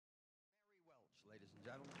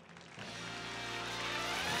gentlemen.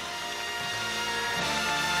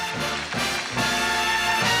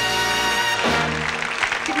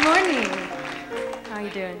 Good morning. How are you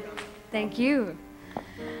doing? Thank you.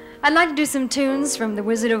 I'd like to do some tunes from The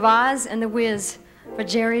Wizard of Oz and The Wiz for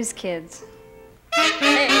Jerry's kids.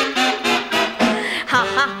 Hey. Ha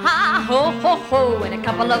ha ha, ho ho ho, and a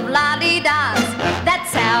couple of la-dee-das.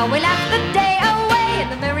 That's how we laugh the day away in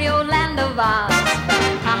the merry old land of Oz.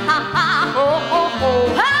 Ha ha ha, ho ho ho,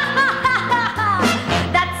 ha ha ha ha ha.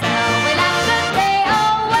 That's how we laugh the day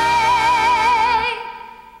away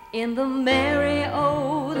in the merry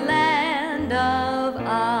old land of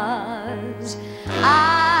Oz.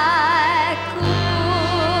 I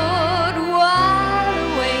could while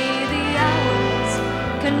away the hours,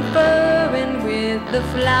 conferring with the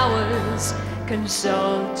flowers,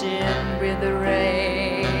 consulting with the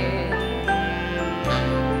rain.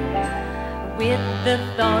 With the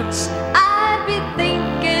thoughts I'd be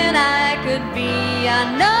thinking I could be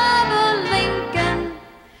another Lincoln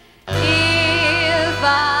if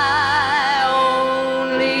I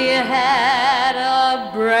only had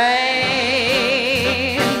a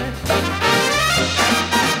brain.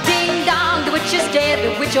 Ding dong, the witch is dead,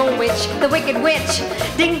 the witch, oh witch, the wicked witch.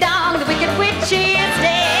 Ding dong, the wicked witch is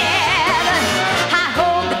dead.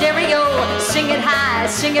 Hi-ho, the dairy-o, sing it high,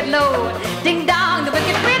 sing it low. Ding dong, the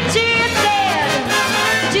wicked witch is dead.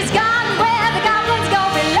 She's gone where the goblins go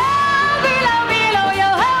below, below, below,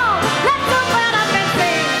 yo-ho. Let's open up and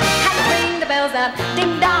sing, and ring the bells out.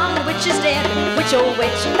 Ding dong, the witch is dead, witch, oh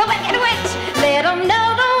witch, the wicked witch. Let 'em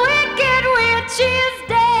know the wicked witch is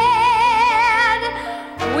dead.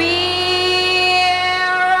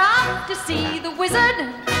 We're off to see the wizard,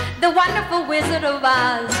 the wonderful Wizard of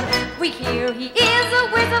Oz. We hear he is a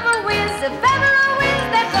whiz of a whiz, if ever a whiz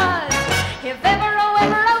that was. If ever, oh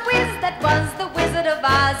ever a whiz that was, the Wizard of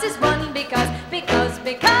Oz is one because of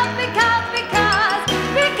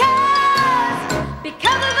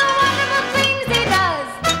the wonderful things he does.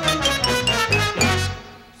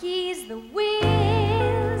 He's the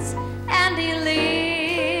whiz and he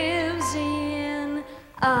lives in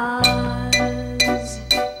Oz.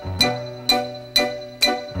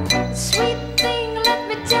 Sweet thing, let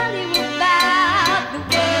me tell you about the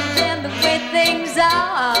world and the way things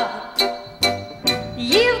are.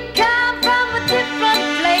 You come from a different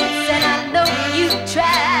place and I know you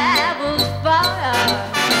traveled far.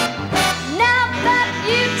 Now that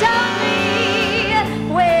you told me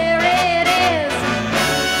where it is,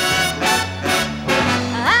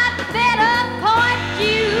 I'd better point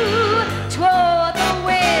you toward the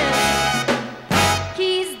Wiz.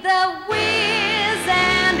 He's the Wiz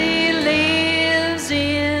and he lives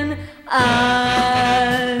in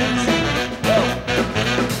Oz.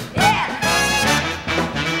 Yeah.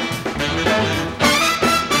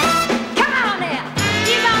 Come on now,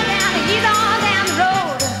 he's on down the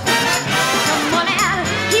road. Come on now,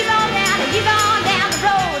 he's on down the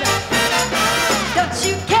road. Don't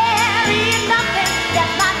you carry nothing that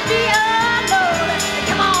might be a load.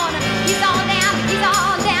 Come on, he's on down the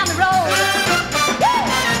road. Woo!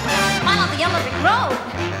 On the yellow brick road.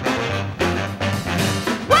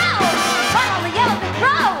 Wow! On the yellow brick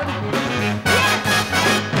road.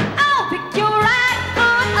 Yeah. Oh, pick your right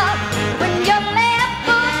foot up when your left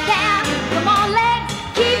foot down. Come on, legs,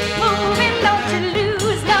 keep moving, don't you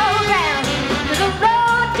lose no ground. 'Cause the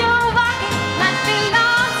road you're walking might be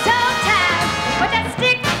long sometimes, but just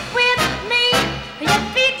stick with me, you'll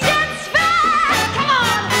be just fine. Come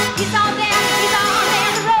on, he's on down the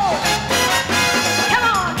road. Come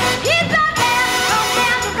on, he's on down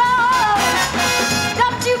the road.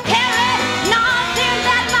 Don't you carry nothing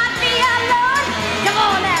that might be a load. Come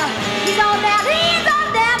on now, he's on down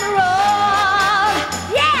the road.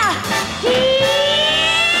 Yeah,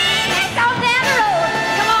 he's on down the road.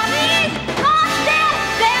 Come on, he's on down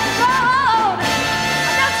the road.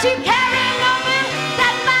 Don't you carry nothing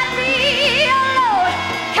that might be a load.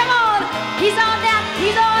 Come on, he's on down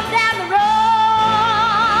the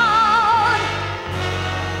road.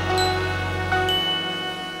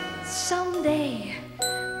 Someday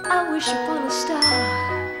I wish upon a star,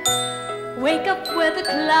 wake up where the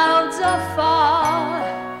clouds are far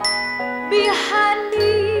behind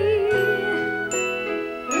me,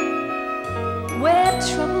 where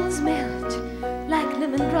troubles melt like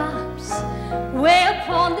lemon drops, way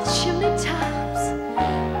upon the chimney tops.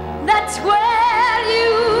 That's where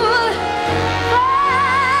you'll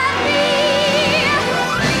find me.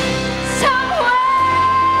 Somewhere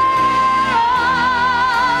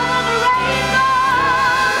over the rainbow,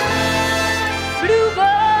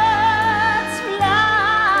 bluebirds fly,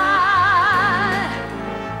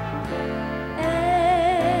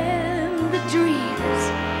 and the dreams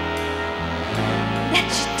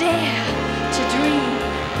dare to dream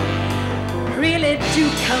really do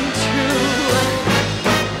come true.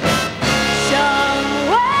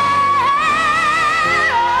 Somewhere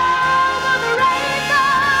over the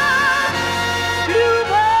rainbow,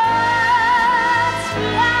 bluebirds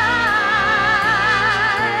fly.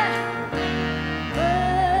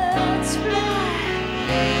 Birds fly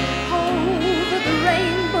over the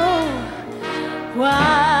rainbow.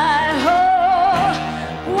 Why?